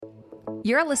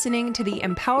You're listening to the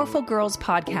Empowerful Girls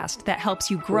podcast that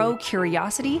helps you grow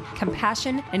curiosity,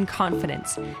 compassion, and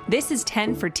confidence. This is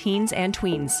 10 for teens and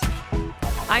tweens.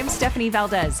 I'm Stephanie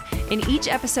Valdez. In each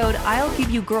episode, I'll give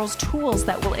you girls tools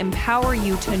that will empower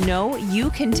you to know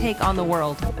you can take on the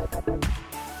world.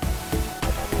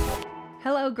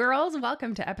 Hello, girls.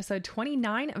 Welcome to episode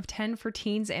 29 of 10 for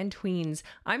Teens and Tweens.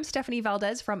 I'm Stephanie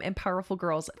Valdez from Empowerful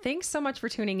Girls. Thanks so much for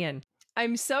tuning in.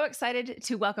 I'm so excited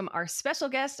to welcome our special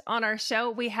guest on our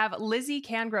show. We have Lizzie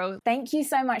Cangrove. Thank you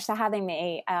so much for having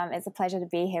me. It's a pleasure to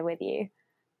be here with you.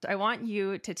 I want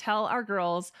you to tell our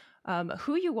girls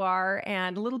who you are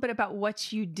and a little bit about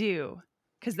what you do,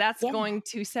 because that's going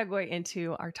to segue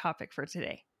into our topic for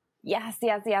today. Yes.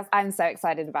 I'm so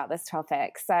excited about this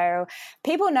topic. So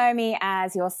people know me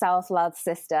as your self-love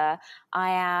sister. I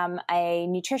am a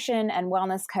nutrition and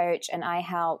wellness coach, and I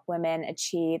help women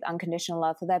achieve unconditional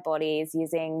love for their bodies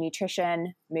using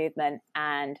nutrition, movement,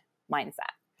 and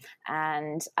mindset.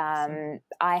 And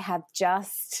I have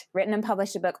just written and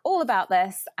published a book all about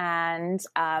this, and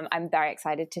I'm very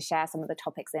excited to share some of the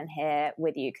topics in here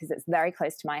with you because it's very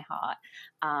close to my heart,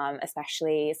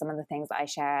 especially some of the things that I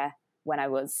share when I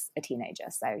was a teenager.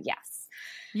 So yes.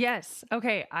 Yes.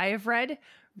 Okay. I have read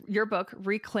your book,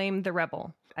 Reclaim the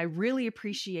Rebel. I really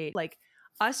appreciate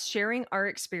us sharing our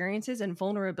experiences and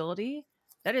vulnerability.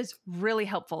 That is really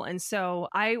helpful. And so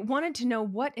I wanted to know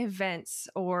what events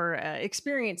or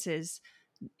experiences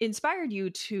inspired you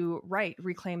to write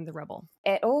Reclaim the Rebel.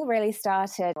 It all really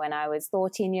started when I was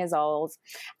 14 years old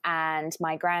and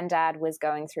my granddad was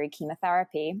going through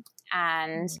chemotherapy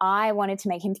and I wanted to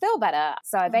make him feel better.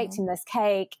 So I baked him this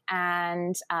cake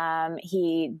and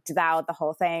he devoured the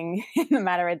whole thing in a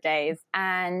matter of days.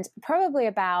 And probably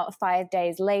about 5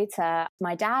 days later,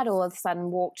 my dad all of a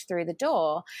sudden walked through the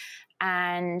door,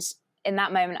 and in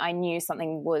that moment, I knew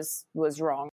something was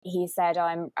wrong. He said,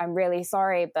 I'm really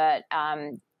sorry, but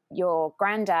your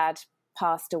granddad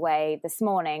passed away this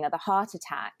morning of a heart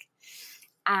attack.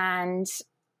 And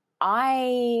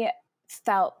I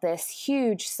felt this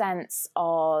huge sense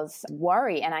of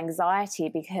worry and anxiety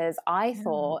because I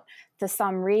thought for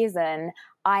some reason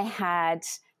I had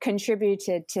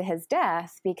contributed to his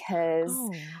death because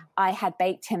I had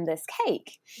baked him this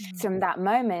cake. So from that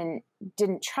moment,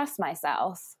 didn't trust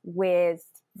myself with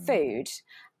food.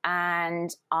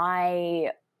 And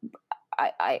I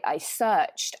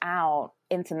searched out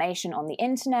information on the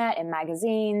internet, in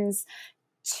magazines,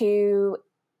 to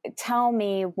tell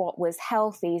me what was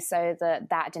healthy so that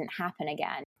that didn't happen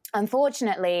again.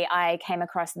 Unfortunately, I came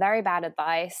across very bad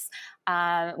advice,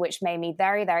 which made me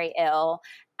very, very ill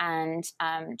and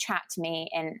trapped me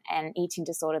in an eating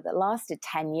disorder that lasted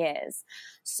 10 years.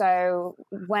 So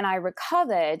when I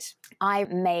recovered, I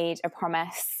made a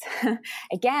promise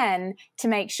again to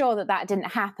make sure that that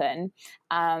didn't happen,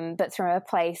 but from a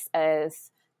place of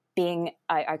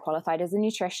I qualified as a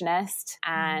nutritionist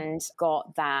and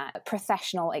got that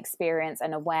professional experience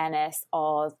and awareness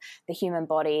of the human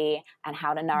body and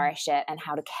how to nourish it and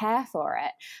how to care for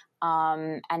it.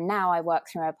 And now I work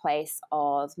from a place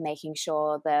of making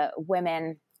sure that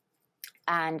women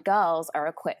and girls are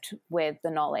equipped with the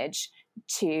knowledge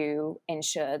to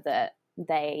ensure that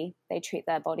they treat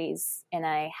their bodies in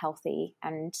a healthy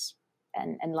and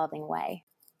loving way.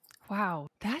 Wow,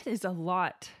 that is a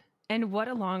lot. And what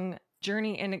a long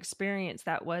journey and experience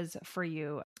that was for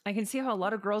you. I can see how a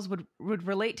lot of girls would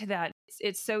relate to that.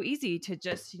 It's so easy to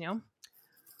just,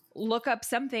 look up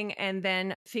something and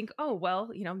then think, oh, well,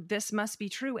 this must be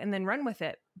true, and then run with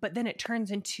it. But then it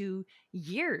turns into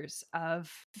years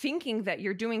of thinking that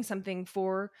you're doing something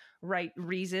for right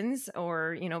reasons,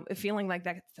 or, feeling like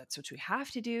that's what you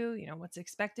have to do, what's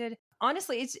expected.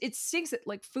 Honestly, it stinks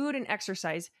that food and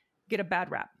exercise get a bad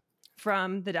rap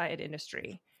from the diet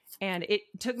industry. And it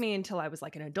took me until I was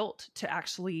an adult to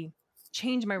actually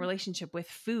change my relationship with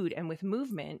food and with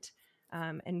movement,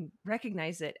 and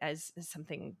recognize it as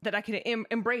something that I could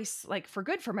embrace for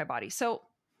good for my body. So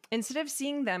instead of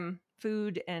seeing them,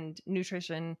 food and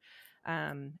nutrition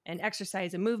and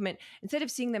exercise and movement, instead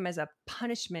of seeing them as a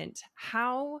punishment,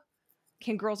 how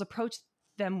can girls approach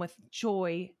them with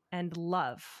joy and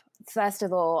love? First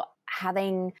of all,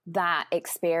 having that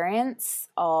experience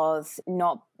of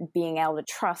not being able to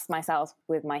trust myself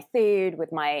with my food,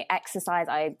 with my exercise.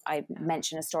 I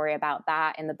mention a story about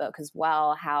that in the book as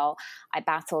well, how I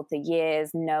battled for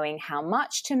years knowing how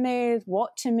much to move,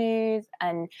 what to move.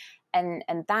 And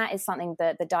that is something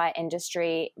that the diet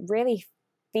industry really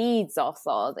feeds off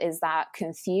of, is that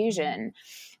confusion.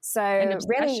 So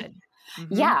really,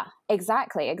 yeah,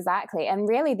 exactly. And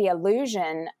really the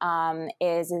illusion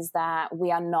is that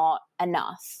we are not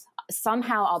enough.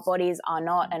 somehow our bodies are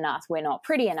not enough. We're not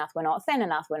pretty enough. We're not thin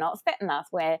enough. We're not fit enough.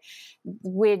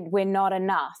 We're not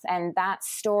enough. And that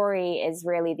story is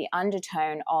really the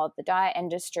undertone of the diet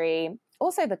industry,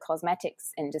 also the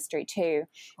cosmetics industry too.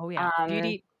 Oh yeah.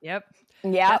 Beauty. Yep.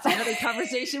 Yeah. That's another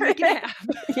conversation we can have.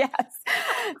 Yes.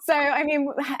 So, I mean,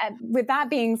 with that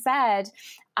being said,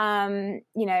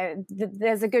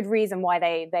 there's a good reason why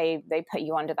they put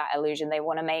you under that illusion. They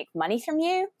want to make money from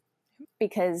you,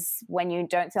 because when you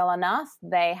don't feel enough,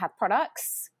 they have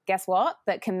products, guess what,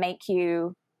 that can make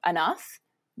you enough.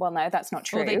 Well, no, that's not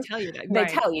true. Well, they tell you that. They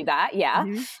tell you that, yeah.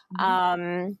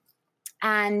 Mm-hmm.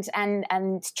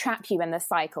 And trap you in the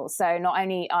cycle. So not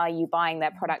only are you buying their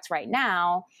products right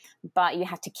now, but you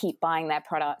have to keep buying their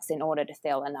products in order to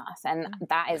feel enough. And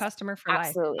that is customer for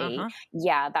absolutely, life.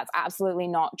 Yeah, that's absolutely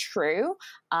not true.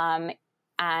 And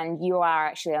you are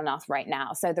actually enough right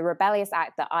now. So the rebellious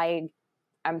act that I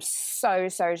am so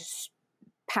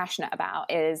passionate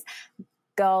about is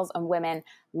girls and women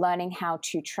learning how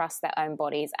to trust their own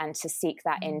bodies and to seek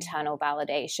that internal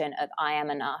validation of I am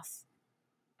enough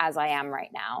as I am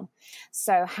right now.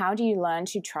 So how do you learn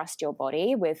to trust your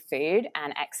body with food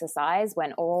and exercise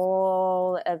when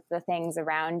all of the things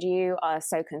around you are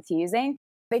so confusing?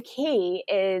 The key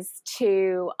is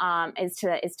to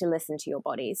listen to your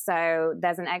body. So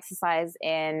there's an exercise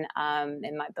in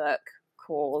my book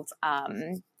called a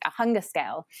hunger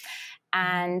scale.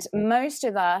 And most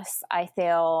of us, I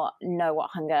feel, know what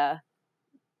hunger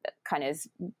kind of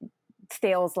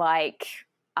feels like.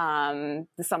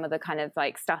 Some of the kind of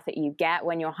like stuff that you get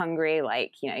when you're hungry,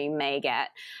 like, you may get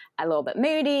a little bit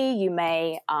moody, you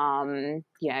may kind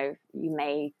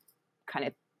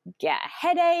of get a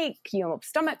headache, your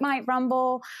stomach might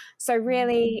rumble. So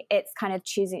really it's kind of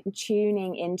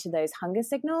tuning into those hunger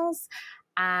signals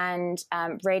and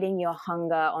rating your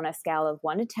hunger on a scale of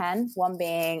 1 to 10, 1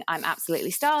 being I'm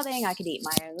absolutely starving, I could eat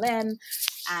my own limb,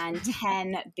 and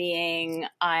 10 being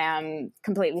I am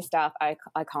completely stuffed, I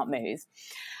can't move.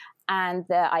 And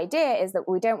the idea is that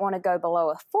we don't want to go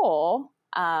below a 4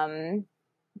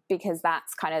 because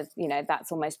that's kind of,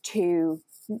 that's almost too,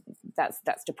 that's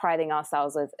depriving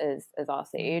ourselves of our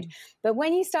food. But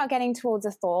when you start getting towards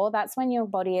a 4, that's when your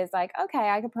body is like, okay,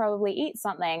 I could probably eat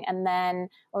something. And then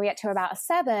when we get to about a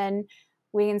 7,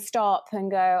 we can stop and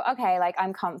go, okay, like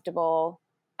I'm comfortable,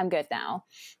 I'm good now.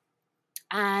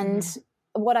 And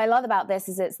what I love about this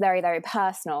is it's very, very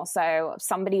personal. So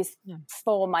somebody's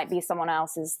 4 might be someone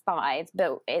else's 5,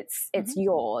 but it's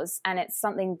yours, and it's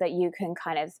something that you can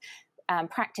kind of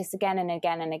practice again and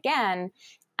again and again.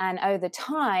 And over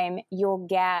time, you'll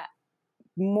get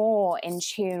more in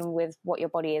tune with what your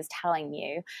body is telling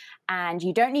you. And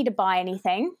you don't need to buy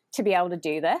anything to be able to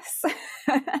do this.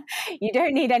 You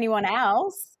don't need anyone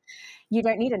else. You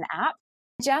don't need an app.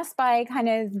 Just by kind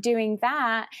of doing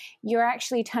that, you're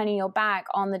actually turning your back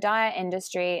on the diet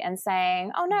industry and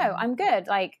saying, oh no, I'm good.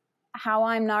 Like how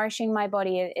I'm nourishing my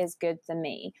body is good for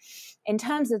me. In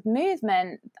terms of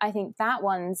movement, I think that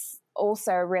one's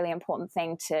also a really important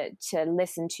thing to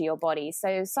listen to your body.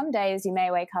 So some days you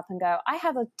may wake up and go, I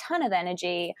have a ton of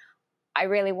energy. I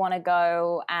really want to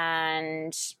go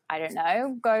and, I don't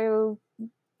know, go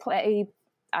play,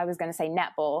 I was going to say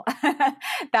netball.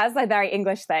 That's a very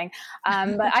English thing.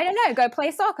 But I don't know, go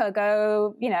play soccer,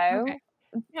 go,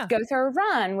 go for a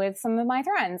run with some of my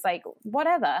friends, like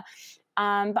whatever.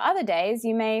 But other days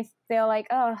you may feel like,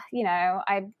 oh,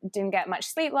 I didn't get much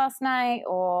sleep last night,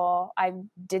 or I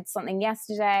did something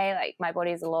yesterday. Like my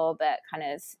body's a little bit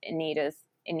kind of in need of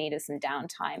some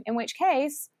downtime, in which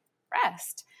case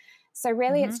rest. So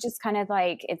really it's just kind of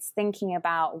like, it's thinking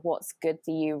about what's good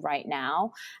for you right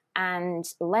now and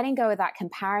letting go of that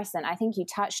comparison. I think you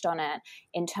touched on it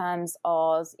in terms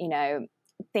of,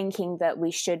 thinking that we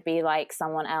should be like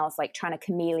someone else, like trying to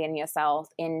chameleon yourself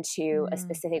into a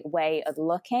specific way of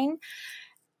looking.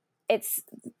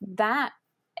 That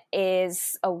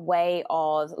is a way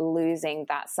of losing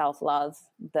that self-love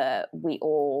that we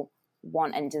all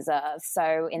want and deserve.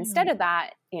 So instead of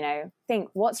that, think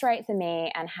what's right for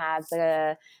me and have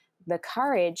the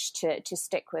courage to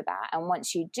stick with that. And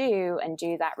once you do and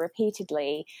do that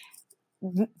repeatedly,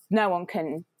 no one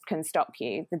can stop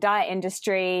you. The diet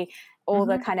industry, all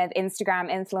the kind of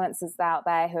Instagram influencers out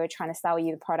there who are trying to sell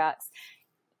you the products,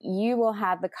 you will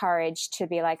have the courage to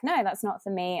be like, no, that's not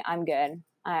for me. I'm good.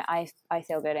 I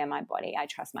feel good in my body. I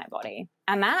trust my body.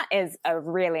 And that is a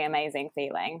really amazing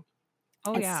feeling.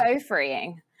 Oh, it's so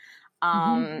freeing.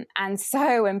 And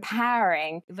so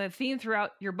empowering. The theme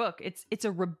throughout your book, it's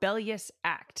a rebellious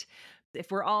act. If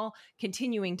we're all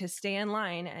continuing to stay in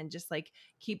line and just like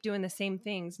keep doing the same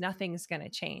things, nothing's going to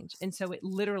change. And so it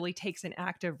literally takes an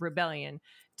act of rebellion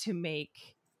to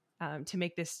make to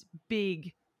make this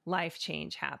big life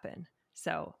change happen.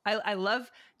 So I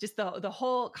love just the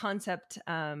whole concept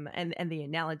and the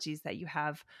analogies that you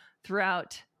have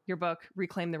throughout your book,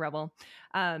 Reclaim the Rebel.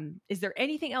 Is there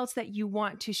anything else that you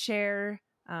want to share,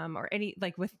 or any,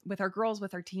 like with our girls,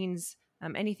 with our teens,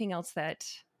 anything else that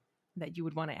you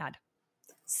would want to add?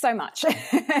 So much.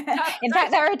 In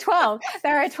fact, there are 12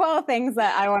 things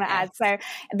that I want to add. So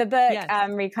the book,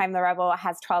 Reclaim the Rebel,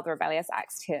 has 12 rebellious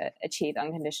acts to achieve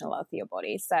unconditional love for your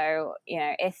body. So,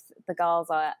 if the girls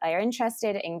are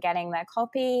interested in getting their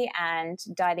copy and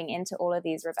diving into all of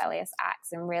these rebellious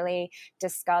acts and really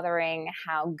discovering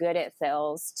how good it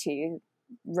feels to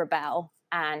rebel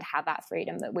and have that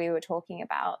freedom that we were talking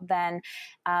about, then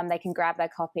they can grab their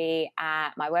copy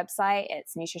at my website.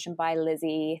 It's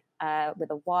nutritionbylizzie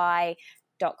with a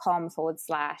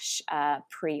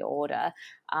y.com/pre-order.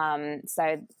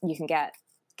 So you can get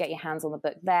your hands on the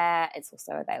book there. It's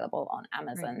also available on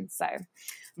Amazon. Right. So,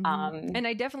 and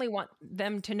I definitely want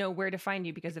them to know where to find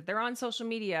you, because if they're on social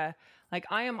media, like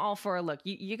I am all for a look.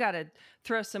 You got to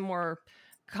throw some more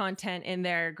content in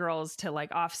there, girls, to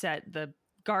like offset the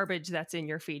garbage that's in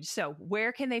your feed. So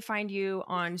where can they find you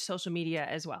on social media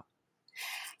as well?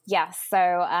 Yes. So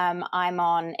I'm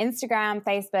on Instagram,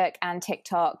 Facebook, and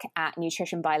TikTok at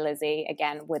Nutrition by Lizzie,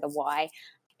 again with a Y.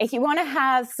 If you want to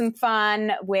have some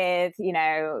fun with,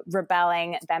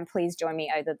 rebelling, then please join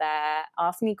me over there.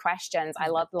 Ask me questions. I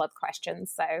love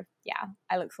questions. So yeah,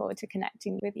 I look forward to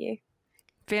connecting with you.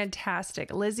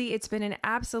 Fantastic. Lizzie, it's been an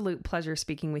absolute pleasure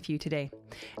speaking with you today.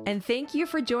 And thank you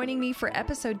for joining me for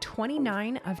episode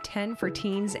 29 of 10 for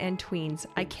Teens and Tweens.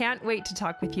 I can't wait to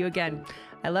talk with you again.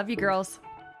 I love you, girls.